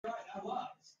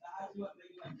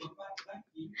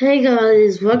Hey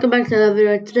guys, welcome back to our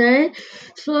video today.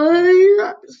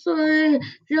 So,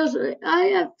 just I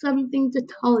have something to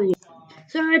tell you.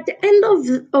 So, at the end of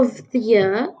the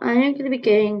year, I am going to be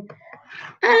getting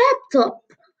a laptop.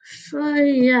 So,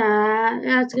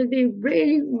 yeah, it's going to be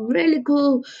really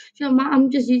cool. So, I'm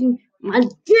just using my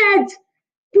dad's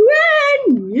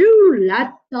brand new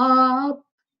laptop.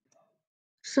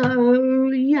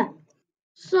 So, yeah.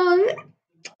 So,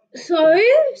 so,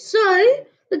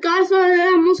 the guys,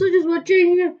 I'm also just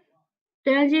watching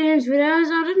Dangerous videos.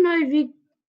 I don't know if you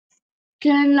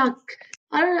can I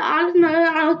don't know.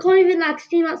 I can't even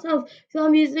see myself. So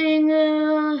I'm using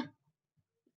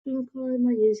what color am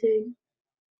I using?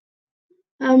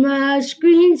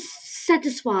 Screen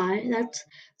Satisfy. That's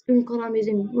the screen color I'm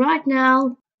using right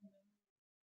now.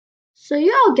 So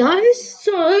yeah, guys.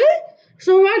 So right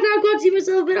now I can't see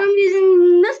myself, but I'm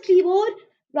using this keyboard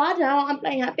right now. I'm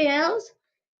playing Happy Hours.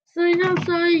 So yeah,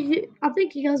 I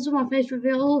think you guys saw my face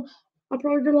reveal. I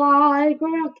probably did like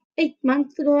 8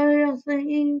 months ago, I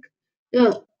think.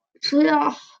 Yeah. So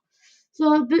yeah. So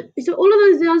all of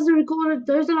those videos are recorded.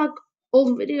 Those are like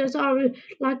old videos. Are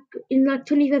like in like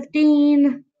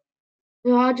 2015.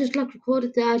 Yeah, I just like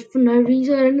recorded that for no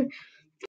reason.